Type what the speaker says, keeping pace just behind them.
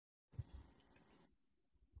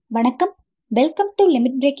வணக்கம், welcome to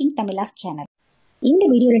limit braking Tamilas channel. இந்த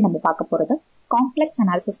வீடியோவில் நம்ம பார்க்க போகிறது காம்ப்ளெக்ஸ்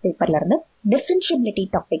அனாலிசிஸ் பேப்பர்ல இருந்து டிஃபரன்ஷியபிலிட்டி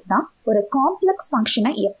டாபிக் தான். ஒரு காம்ப்ளெக்ஸ்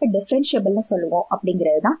ஃபங்க்ஷனை எப்போ டிஃபரன்ஷியபிள்னு சொல்லுவோம்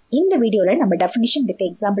அப்படிங்கிறது தான் இந்த வீடியோவில் நம்ம டெஃபினிஷன் வித்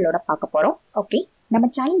எக்ஸாம்பிளோட பார்க்க போகிறோம். ஓகே,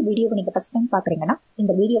 நம்ம சேனல் வீடியோவை நீங்கள் ஃபர்ஸ்ட் டைம் பார்க்குறீங்கன்னா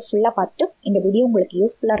இந்த வீடியோ ஃபுல்லாக பார்த்துட்டு இந்த வீடியோ உங்களுக்கு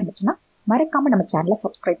யூஸ்ஃபுல்லாக இருந்துச்சுன்னா மறக்காமல் நம்ம சேனலை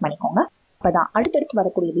சப்ஸ்கிரைப் பண்ணிக்கோங்க. அப்போ தான் அடுத்தடுத்து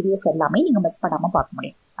வரக்கூடிய வீடியோஸ் எல்லாமே நீங்கள் மிஸ் பண்ணாமல் பார்க்க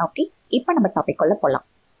முடியும். ஓகே, இப்போ நம்ம டாபிக் உள்ள போகலாம்.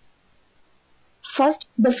 First,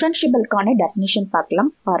 differentiable-கான definition பார்க்கலாம்.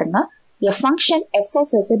 பாருங்க, a function f of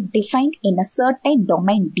z defined in a certain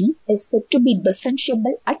domain D is said to be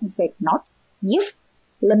differentiable at z0 if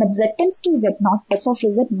limit z tends to z0 f of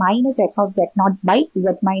z minus f of z0 by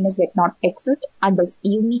z minus z0 exists and is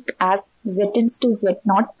unique as z tends to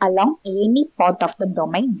z0 along any part of the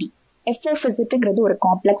domain D. f of z-ங்கிறது ஒரு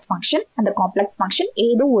complex function. அந்த complex function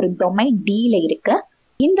ஏதோ ஒரு domain D-ல இருக்கு.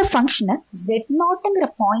 இந்த ஃபங்க்ஷனை z0ங்கிற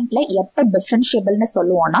பாயிண்ட்ல எப்ப டிஃபரன்ஷியபிள்னு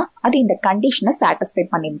சொல்லுவோம்னா அது இந்த கண்டிஷனை சாட்டிஸ்ஃபை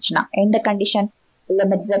பண்ணிருச்சுன்னா. எந்த condition?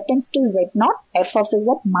 Limit z tends to z0 f of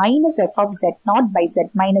z minus f of z0 by z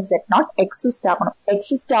minus z0 exist ஆகணும்.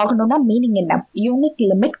 எக்ஸிஸ்ட் ஆகணும்னா மீனிங் என்ன? யூனிக்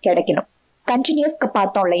லிமிட் கிடைக்கணும். கண்டினியூஸ்க்கு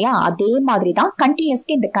பார்த்தோம் இல்லையா, அதே மாதிரி தான்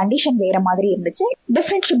கண்டினியூஸ்க்கு இந்த கண்டிஷன் வேற மாதிரி இருந்துச்சு,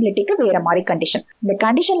 டிஃபரன்ஷியபிலிட்டிக்கு வேற மாதிரி கண்டிஷன். இந்த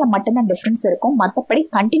கண்டிஷன்ல மட்டும்தான் டிஃபரன்ஸ் இருக்கும், மற்றபடி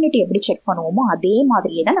கண்டினியூட்டி எப்படி செக் பண்ணுவோமோ அதே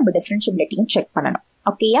மாதிரியே தான் நம்ம டிஃபரன்ஷியபிலிட்டியும் செக் பண்ணணும்.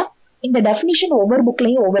 ஓகேயா, இந்த டெஃபினிஷன் ஒவ்வொரு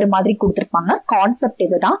புக்லயும் ஒவ்வொரு மாதிரி கொடுத்திருப்பாங்க. கான்செப்ட்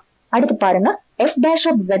இதுதான். அடுத்து பாருங்க, f dash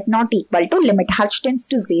of z0 equal to limit h tends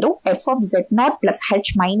to 0 f of z0 plus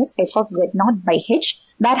h minus f of z0 by h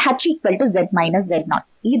where h equal to z minus z0.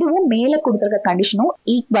 இதுவும் மேல கொடுத்திருக்க கண்டிஷனும்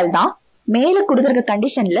ஈக்குவல் தான். மேல கொடுத்திருக்க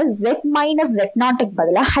கண்டிஷன்ல z minus z0க்கு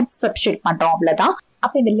பதிலா h substitute பண்றோம், அவ்வளவுதான்.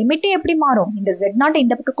 அப்ப இந்த லிமிட்டே எப்படி மாறும்? இந்த z0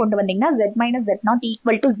 இந்த பக்கம் கொண்டு வந்தீங்கன்னா z minus z0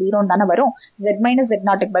 equal to 0 தானே வரும். z minus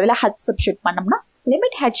z0க்கு பதிலா h சப்ஸ்டிட்யூட் பண்ணோம்னா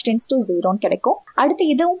limit h tends to 0 கிடைக்கும். அடுத்து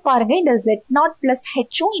இதுவும் பாருங்க, இந்த z0 plus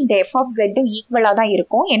h-ம் இந்த f of z ஈக்குவலா தான்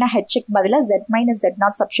இருக்கும். ஏன்னா h-க்கு பதிலா z minus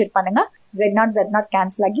z0 சப்ஸ்டிட்யூட் பண்ணுங்க, z0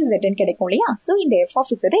 கேன்சல் ஆகி z கிடைக்கும் இல்லையா. சோ இந்த f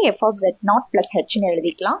of z f of z0 plus h-ன்னு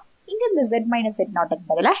எழுதிக்கலாம். இங்க இந்த z minus z0க்கு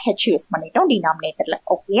பதிலா h யூஸ் பண்ணிட்டோம் டினாமினேட்டர்ல.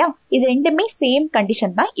 ஓகேயா, இது ரெண்டுமே சேம்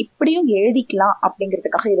கண்டிஷன் தான், இப்படியும் எழுதிக்கலாம்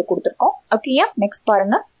அப்படிங்கிறதுக்காக இது கொடுத்துருக்கோம். ஓகேயா, நெக்ஸ்ட்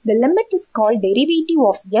பாருங்க, the limit is called derivative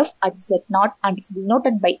of f at z0 and is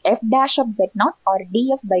denoted by f dash of z0 or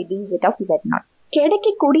df by dz of z0.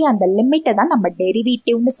 கிடைக்கக்கூடிய அந்த லிமிட்டை தான் நம்ம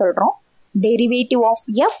டெரிவேட்டிவ்னு சொல்றோம். டெரிவேட்டிவ் ஆஃப்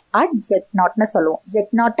f at z0ன்னு சொல்லுவோம்.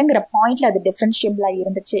 z0ங்கிற பாயிண்ட்ல அது டிஃபரன்ஷியபிளா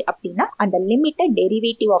இருந்துச்சு அப்படின்னா அந்த லிமிட்டை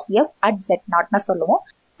டெரிவேட்டிவ் ஆஃப் f at z0ன்னு சொல்லுவோம்.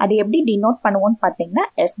 அது எப்படி டினோட் பண்ணுவோம்னு பார்த்தீங்கன்னா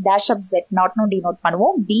f dash of z0ன்னு டினோட்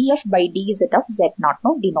பண்ணுவோம், df by dz of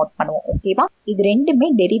z0ன்னு denote பண்ணுவோம். ஓகேவா, இது ரெண்டுமே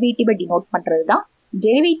டெரிவேட்டிவை டினோட் பண்றது தான்.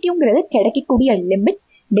 டெரிவேட்டிவ்ங்கிறது கிடைக்கக்கூடிய லிமிட்.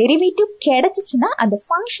 டெரிவேட்டிவ் கிடைச்சிச்சுன்னா அந்த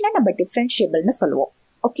ஃபங்க்ஷனை நம்ம டிஃபரன்ஷியபிள்னு சொல்லுவோம்.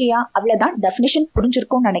 ஓகேயா, அவ்வளவுதான். டெஃபினிஷன்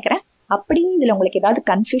புரிஞ்சிருக்கும்னு நினைக்கிறேன். அப்படியே இதுல உங்களுக்கு ஏதாவது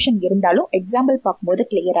கன்ஃபியூஷன் இருந்தாலும் எக்ஸாம்பிள் பார்க்கும்போது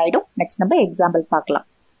கிளியர் ஆயிடும். நெக்ஸ்ட் நம்ம எக்ஸாம்பிள் பார்க்கலாம்.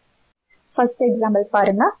 ஃபர்ஸ்ட் எக்ஸாம்பிள்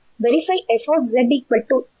பாருங்க, verify f of z equal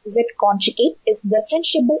to z conjugate is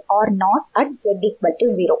differentiable or not at z equal to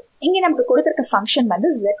 0. இங்க நமக்கு கொடுத்திருக்க ஃபங்க்ஷன் வந்து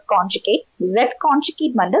z conjugate. z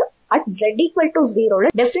conjugate வந்து at z equal to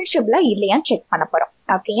 0ல differentiable இல்லையான்னு செக் பண்ண போறோம்.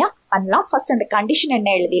 ஓகேயா, பண்ணலாம். ஃபர்ஸ்ட் அந்த கண்டிஷன் என்ன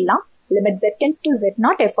எழுதிடலாம்? limit z tends to z0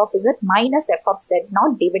 f of z minus f of z0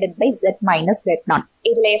 divided by z minus z0.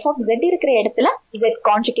 இதுல f of z இருக்கிற இடத்துல z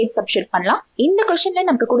conjugate சப்ஸ்டிட்யூட் பண்ணலாம். இந்த क्वेश्चनல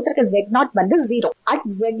நமக்கு கொடுத்திருக்க z0 வந்து 0 at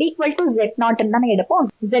z equal to z0 ன்னு தான் எடுப்போம்.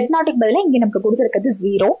 z0க்கு பதிலா இங்க நமக்கு கொடுத்திருக்கிறது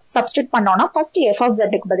 0 சப்ஸ்டிட்யூட் பண்ணோம்னா ஃபர்ஸ்ட் f of z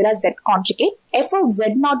க்கு பதிலா z conjugate, f of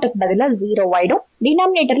z0க்கு பதிலா 0 ஆயிடும்.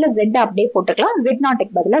 டினாமினேட்டர்ல z அப்படியே போட்டுக்கலாம்,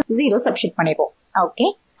 z0க்கு பதிலா 0 சப்ஸ்டிட்யூட் பண்ணிப்போம். ஓகே,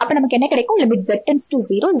 அப்ப நமக்கு என்ன கிடைக்கும்? limit z tends to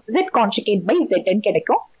 0 z conjugate by z ன்னு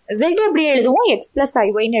கிடைக்கும். z எப்படி எழுதுவோம்? x plus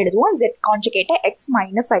iy-ன்னு எழுதுவோம். z conjugate x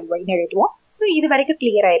minus iy-ன்னு எழுதுவோம். சோ இது வரைக்கும்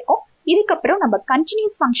கிளியர் ஆயிருக்கும். இதுக்கப்புறம் நம்ம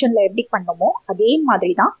கண்டினியூஸ் ஃபங்க்ஷன்ல எப்படி பண்ணோமோ அதே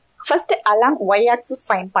மாதிரி தான். First along y axis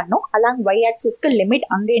find பண்ணோம். along y axisக்கு லிமிட்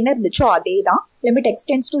அங்க என்ன இருந்துச்சோ அதே தான். limit x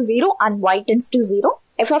tends to 0 and y tends to 0.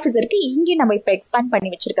 f of z க்கு இங்கே நம்ம இப்ப எக்ஸ்பாண்ட் பண்ணி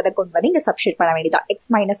வச்சிருக்கத கொண்டு வந்து இங்க சப்ஸ்டிட்யூட் பண்ண வேண்டியதா. x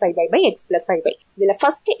minus iy by x plus iy. இதுல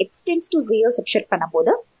first x tends to 0 substitute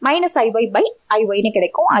பண்ணும்போது minus iy by iy ன்னு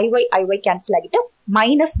கிடைக்கும். iy கேன்சல் ஆகிட்டு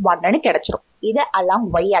 -1 ன்னு கிடைச்சிரும். இது along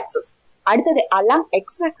y axis. அடுத்தது along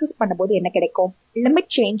x axis பண்ணும்போது என்ன கிடைக்கும்?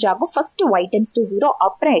 லிமிட் சேஞ்ச் ஆகும். ஃபர்ஸ்ட் y tends to 0,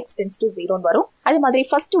 அப்புறம் x tends to 0 ன்னு வரும். அதே மாதிரி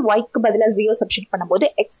ஃபர்ஸ்ட் y க்கு பதிலா 0 சப்ஸ்டிட்யூட் பண்ணும்போது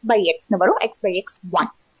x by x ன்னு வரும். x by x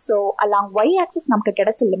 1. So along y axis நமக்கு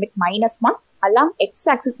கிடைச்ச லிமிட் -1, along x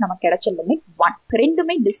axis நமக்கு கிடைச்ச லிமிட் 1.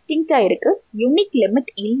 ரெண்டுமே டிஸ்டிங்க்டா இருக்கு. யூனிக்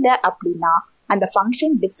லிமிட் இல்ல அப்படின்னா அந்த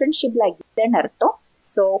ஃபங்க்ஷன் டிஃபரன்ஷியபிளா இல்லைன்னு அர்த்தம்.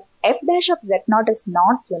 So f dash of z0 is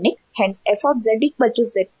not unique, hence f of z equal to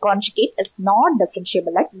z conjugate is not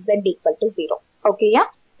differentiable at z equal to 0. ஓகேயா,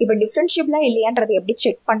 இப்ப டிஃபரன்ஷியபிளா இல்லையான்றது எப்படி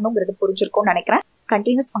செக் பண்ணுங்கிறது புரிஞ்சிருக்கும்னு நினைக்கிறேன்.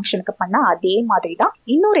 கண்டினியூஸ் ஃபங்க்ஷனுக்கு பண்ணா அதே மாதிரி தான்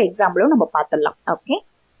இன்னொரு எக்ஸாம்பிளும் நம்ம பார்த்துடலாம். ஓகே,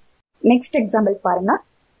 நெக்ஸ்ட் எக்ஸாம்பிள் பாருங்க.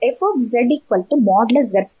 f of z equal to modulus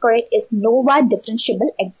z squared is nowhere differentiable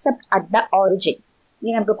except at the origin.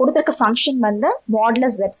 இது நமக்கு கொடுத்திருக்க ஃபங்க்ஷன் வந்து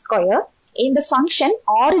modulus z squared. இந்த ஃபங்க்ஷன்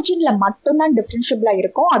ஆரிஜின்ல மட்டும்தான் டிஃபரன்ஷியபிளா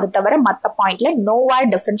இருக்கும், அது தவிர மற்ற பாயிண்ட்ல nowhere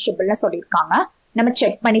differentiableனு சொல்லியிருக்காங்க. நம்ம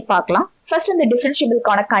செக் பண்ணி பார்க்கலாம். ஃபர்ஸ்ட் இந்த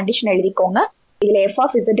டிஃபரன்ஷியபிளுக்கான கண்டிஷன் எழுதிக்கோங்க. இதுல f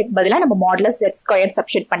of z க்கு பதிலா நம்ம modulus z squared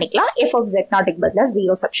சப்ஸ்டிட் பண்ணிக்கலாம். f of z naught க்கு பதிலா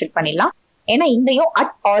 0 சப்ஸ்டிட் பண்ணிடலாம். ஏன்னா இங்கேயும்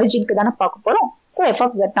அட் ஆரிஜினுக்கு தானே பார்க்க போறோம். So f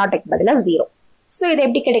of z naught க்கு பதிலா 0. ஸோ இது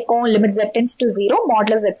எப்படி கிடைக்கும்? Limit z tends to 0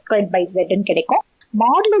 modulus z squared by z ன்னு கிடைக்கும்.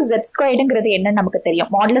 modulus z squaredங்கிறது என்ன நமக்கு தெரியும்.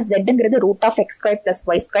 modulus zங்கிறது root of x squared plus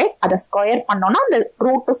y squared. அதை ஸ்கொயர் பண்ணோம்னா அந்த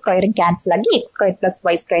root to ஸ்கொயரும் கேன்சல் ஆகி x squared plus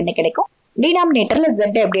y squaredனு கிடைக்கும். டினாமினேட்டர்ல z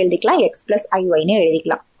எப்படி எழுதிக்கலாம்? x plus iy-னு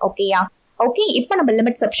எழுதிக்கலாம். ஓகேயா? ஓகே, இப்போ நம்ம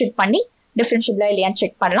லிமிட் சப்ஸ்டிட் பண்ணி டிஃபரன்ஷியபிளா இல்லையான்னு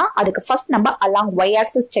செக் பண்ணலாம். அதுக்கு ஃபர்ஸ்ட் நம்ம along y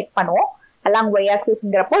axis செக் பண்ணுவோம். along y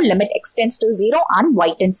axisங்கிறப்போ limit x tends to 0 and y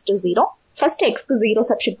tends to 0. First எக்ஸ்க்கு 0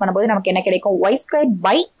 substitute பண்ணும்போது நமக்கு என்ன கிடைக்கும்? y squared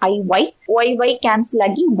by iy. y cancel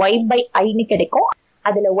ஆகி y by i-னு கிடைக்கும்.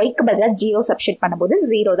 அதுல yக்கு பதிலா 0 சப்ஸ்டிட் பண்ணும்போது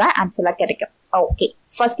 0 தான் ஆன்சரா கிடைக்கும். ஓகே,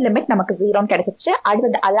 ஃபர்ஸ்ட் லிமிட் நமக்கு 0ன்னு கிடைச்சிச்சு.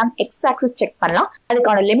 அடுத்தது along x axis செக் பண்ணலாம்.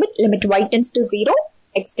 அதுக்கான limit y tends to 0,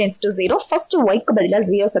 x tends to 0. First yக்கு பதிலா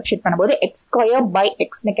 0 சப்ஸ்டிட் பண்ணும்போது x square by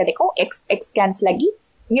xனு கிடைக்கும். x கேன்சல் ஆகி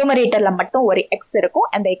நியூமரேட்டர்ல மட்டும் ஒரு x இருக்கும்.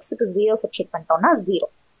 அந்த xக்கு 0 சப்ஸ்டிட் பண்ணிட்டோம்னா 0.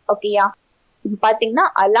 ஓகேயா? இப்போ பாத்தீங்கன்னா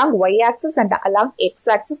along y axis and along x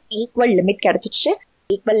axis equal limit கிடைச்சிச்சு.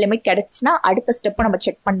 ஈக்குவல் லிமிட் கிடைச்சுன்னா அடுத்த ஸ்டெப் நம்ம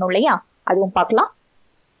செக் பண்ணோம் இல்லையா, அதுவும் பார்க்கலாம்.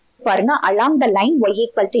 பாருங்க, along the line y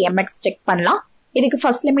equal to mx check பண்ணலாம். இதுக்கு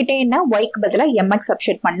ஃபர்ஸ்ட் லிமிட்டே என்ன? yக்கு பதிலா mx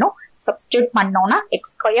சப்ஸ்டிட் பண்ணோம். சப்ஸ்டிட் பண்ணோம்னா x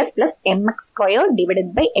square plus mx square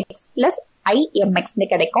divided by x plus i mxனு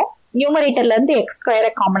கிடைக்கும். நியூமரேட்டர்ல இருந்து x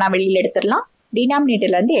ஸ்கொயரை காமனா வெளியில எடுத்துடலாம்.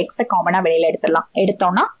 டினாமினேட்டர்ல இருந்து x காமனா வெளியில எடுத்துடலாம்.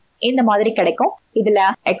 எடுத்தோம்னா இந்த மாதிரி கிடைக்கும். இதுல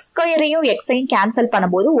x ஸ்கொயரையும் x-ஐயும் கேன்சல்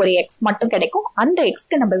பண்ணும்போது ஒரு x மட்டும் கிடைக்கும். அந்த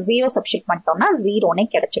x-க்கு நம்ம 0 சப்ஸ்டிட் பண்ணிட்டோம்னா 0னே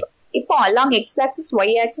கிடைச்சிடும். இப்போ along x axis y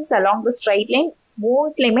axis along the straight line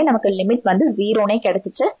மூணுலயுமே நமக்கு லிமிட் வந்து 0னே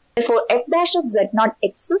கிடைச்சிச்சு. Therefore f dash of z naught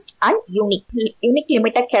exists and unique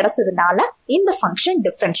limit கிடைச்சதுனால இந்த function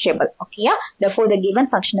differentiable. ஓகேயா? Therefore the given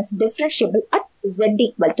function is differentiable at z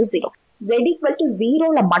equal to 0. z equal to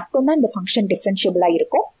 0ல மட்டும்தான் இந்த function differentiable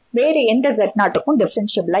இருக்கும். வேற எந்த z நாட்டுக்கும்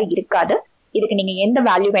டிஃபரன்ஷியபிளா இருக்காது. இதுக்கு நீங்க எந்த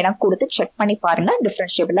வேல்யூ வேணா கொடுத்து செக் பண்ணி பாருங்க,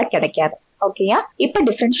 டிஃபரன்ஷியபிளா கிடைக்காது. ஓகேயா? இப்ப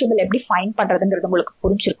டிஃபரன்ஷியபிள் எப்படி ஃபைண்ட் பண்றதுங்கிறது உங்களுக்கு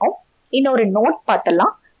புரிஞ்சிருக்கும். இன்னொரு நோட்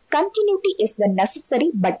பார்த்தலாம். Continuity is the necessary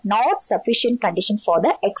but not sufficient condition for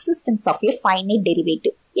the existence of a finite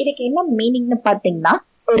derivative. இதுக்கு என்ன மீனிங்னு பாத்தீங்கன்னா,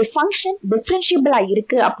 ஒரு ஃபங்க்ஷன் டிஃபரன்ஷியபிளா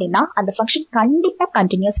இருக்கு அப்படின்னா அந்த ஃபங்க்ஷன் கண்டிப்பா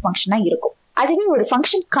கண்டினியூஸ் ஃபங்க்ஷனா இருக்கும். அதுவே ஒரு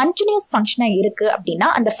ஃபங்க்ஷன் கண்டினியூஸ் ஃபங்க்ஷனா இருக்கு அப்படின்னா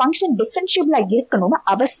அந்த ஃபங்க்ஷன் டிஃபரன்ஷியபிளா இருக்கணும்னு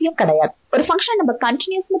அவசியம் கிடையாது. ஒரு ஃபங்க்ஷன் நம்ம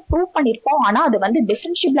கண்டினியூஸ்ல ப்ரூவ் பண்ணிருப்போம், ஆனா அது வந்து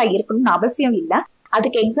டிஃபரன்ஷியபிளா இருக்கணும்னு அவசியம் இல்ல.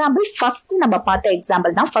 அதுக்கு எக்ஸாம்பிள் ஃபர்ஸ்ட் நம்ம பார்த்த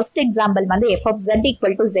எக்ஸாம்பிள் தான். ஃபர்ஸ்ட் எக்ஸாம்பிள் வந்து f of z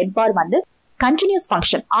equal to z bar வந்து கண்டினியூஸ்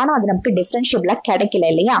ஃபங்க்ஷன், ஆனா அது நமக்கு டிஃபரன்ஷியபிளா கிடைக்கல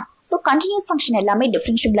இல்லையா? சோ கண்டினியூஸ் ஃபங்க்ஷன் எல்லாமே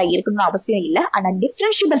டிஃபரன்ஷியபிளா இருக்கணும்னு அவசியம் இல்ல. ஆனா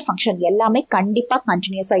டிஃபரன்ஷியபிள் ஃபங்க்ஷன் எல்லாமே கண்டிப்பா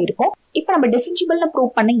கண்டினியூஸா இருக்கும். இப்ப நம்ம டிஃபரன்ஷியபிள்னு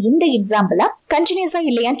ப்ரூவ் பண்ண இந்த எக்ஸாம்பிள கண்டினியூஸா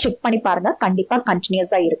இல்லையான்னு செக் பண்ணி பாருங்க, கண்டிப்பா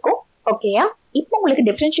கண்டினியூஸா இருக்கும். ஓகேயா? இப்போ உங்களுக்கு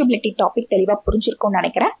டிஃபரன்ஷியபிலிட்டி டாபிக் தெளிவா புரிஞ்சிருக்கும்னு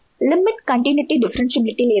நினைக்கிறேன். லிமிட், கண்டினியூட்டி,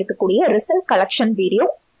 டிஃபரன்ஷியபிலிட்டியில இருக்கக்கூடிய ரிசல்ட் கலெக்ஷன் வீடியோ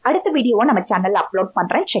அடுத்த வீடியோவை நம்ம சேனல்ல அப்லோட்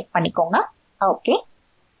பண்றேன், செக் பண்ணிக்கோங்க. ஓகே,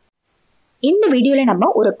 இந்த வீடியோல நம்ம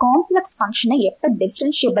ஒரு காம்ப்ளெக்ஸ் ஃபங்க்ஷனை எப்ப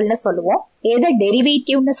டிஃபரன்ஷியபிள்னு சொல்லுவோம், எதை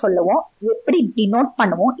டெரிவேட்டிவ்னு சொல்லுவோம், எப்படி டினோட்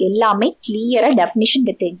பண்ணுவோம், எல்லாமே கிளியரா டெஃபினிஷன்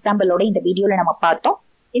வித் எக்ஸாம்பிளோட இந்த வீடியோல நம்ம பார்த்தோம்.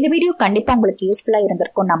 இந்த வீடியோ கண்டிப்பா உங்களுக்கு யூஸ்ஃபுல்லா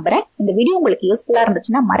இருந்திருக்கும் நம்புறேன். இந்த வீடியோ உங்களுக்கு யூஸ்ஃபுல்லா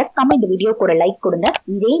இருந்துச்சுன்னா மறக்காம இந்த வீடியோக்கு ஒரு லைக் கொடுங்க.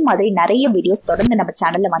 இதே மாதிரி நிறைய வீடியோஸ் தொடர்ந்து நம்ம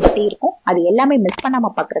சேனல்ல வந்துட்டே இருக்கும். அது எல்லாமே மிஸ்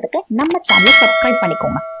பண்ணாம பாக்குறதுக்கு நம்ம சேனலை சப்ஸ்கிரைப்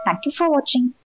பண்ணிக்கோங்க. தேங்க்யூ ஃபார் வாட்சிங்.